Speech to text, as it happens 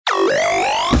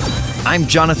I'm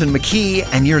Jonathan McKee,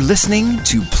 and you're listening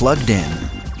to Plugged In.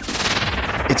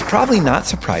 It's probably not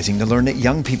surprising to learn that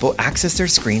young people access their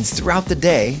screens throughout the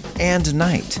day and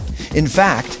night. In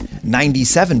fact,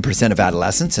 97% of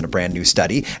adolescents in a brand new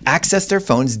study access their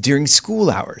phones during school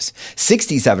hours.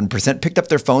 67% picked up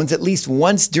their phones at least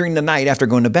once during the night after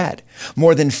going to bed.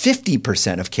 More than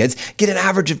 50% of kids get an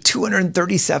average of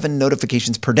 237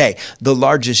 notifications per day, the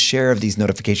largest share of these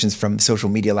notifications from social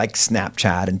media like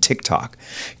Snapchat and TikTok.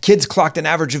 Kids clocked an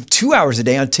average of 2 hours a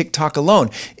day on TikTok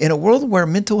alone, in a world where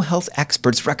mental health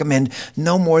experts recommend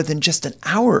no more than just an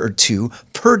hour or two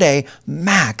per day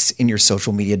max in your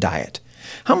social media diet.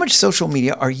 How much social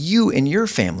media are you and your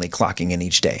family clocking in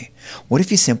each day? What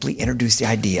if you simply introduce the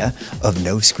idea of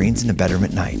no screens in the bedroom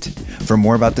at night? For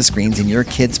more about the screens in your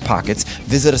kids' pockets,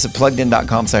 visit us at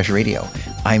pluggedin.com/radio.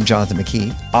 I'm Jonathan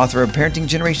McKee, author of Parenting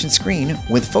Generation Screen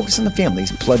with Focus on the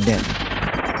Family's Plugged In.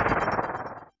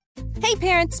 Hey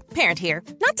parents, Parent here.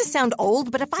 Not to sound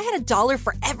old, but if I had $1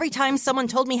 for every time someone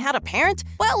told me how to parent,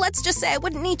 well, let's just say I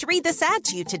wouldn't need to read this ad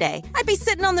to you today. I'd be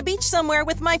sitting on the beach somewhere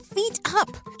with my feet up.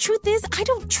 Truth is, I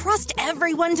don't trust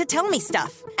everyone to tell me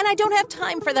stuff. And I don't have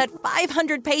time for that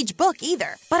 500-page book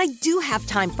either. But I do have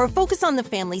time for Focus on the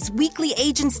Family's weekly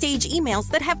age and stage emails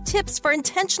that have tips for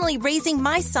intentionally raising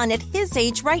my son at his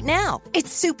age right now.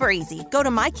 It's super easy. Go to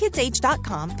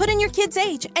mykidsage.com, put in your kid's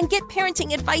age, and get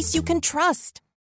parenting advice you can trust.